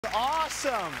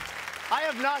Awesome. I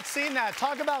have not seen that.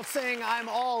 Talk about saying I'm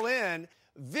all in.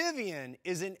 Vivienne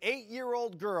is an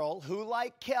 8-year-old girl who,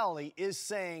 like Kelly, is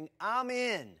saying I'm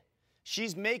in.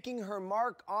 She's making her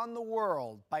mark on the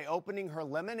world by opening her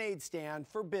lemonade stand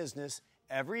for business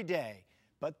every day.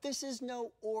 But this is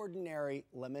no ordinary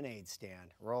lemonade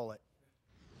stand. Roll it.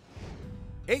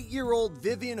 8-year-old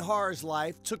Vivienne Harr's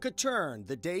life took a turn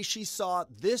the day she saw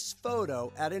this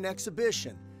photo at an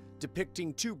exhibition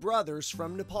depicting two brothers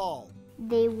from Nepal.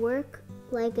 They work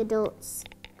like adults,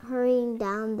 hurrying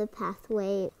down the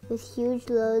pathway with huge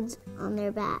loads on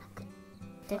their back.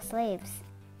 They're slaves.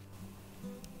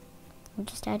 We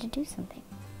just had to do something.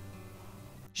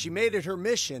 She made it her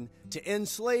mission to end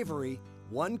slavery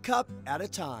one cup at a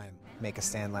time. Make a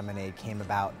Stand Lemonade came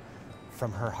about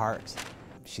from her heart.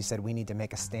 She said, we need to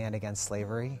make a stand against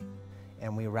slavery,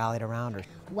 and we rallied around her.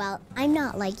 Well, I'm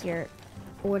not like your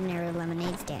ordinary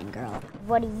lemonade stand girl.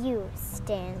 What do you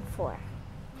stand for?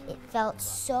 It felt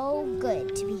so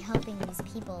good to be helping these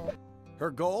people.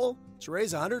 Her goal? To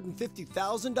raise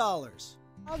 $150,000.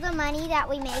 All the money that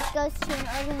we make goes to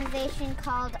an organization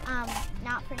called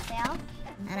Not For Sale.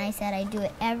 And I said I'd do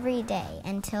it every day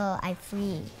until I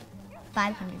free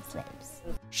 500 slaves.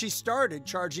 She started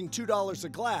charging $2 a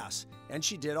glass, and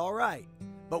she did all right.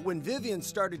 But when Vivienne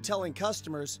started telling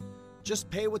customers, just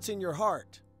pay what's in your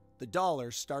heart, the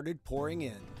dollars started pouring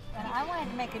in. And I wanted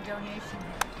to make a donation.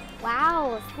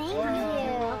 Wow, thank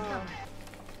you.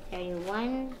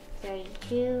 31,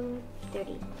 32,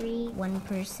 33. One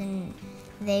person,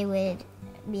 they would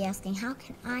be asking, how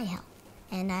can I help?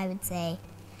 And I would say,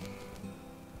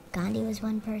 Gandhi was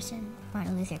one person,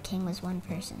 Martin Luther King was one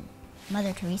person,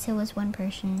 Mother Teresa was one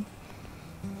person.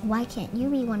 Why can't you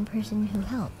be one person who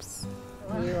helps?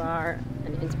 You are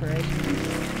an inspiration.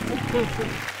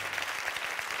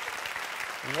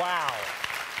 Wow.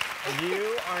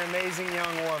 You are an amazing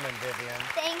young woman, Vivienne.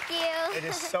 Thank you. It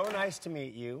is so nice to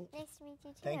meet you. Nice to meet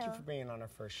you too. Thank you for being on our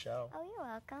first show. Oh, you're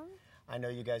welcome. I know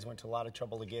you guys went to a lot of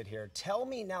trouble to get here. Tell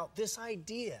me now, this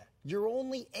idea, you're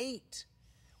only 8.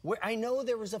 I know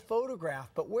there was a photograph,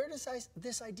 but where does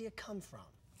this idea come from?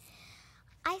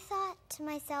 I thought to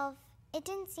myself, it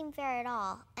didn't seem fair at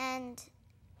all. And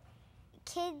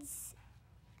kids,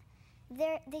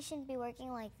 they shouldn't be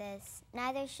working like this.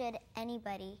 Neither should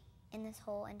anybody in this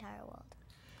whole entire world.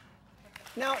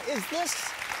 Now, is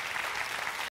this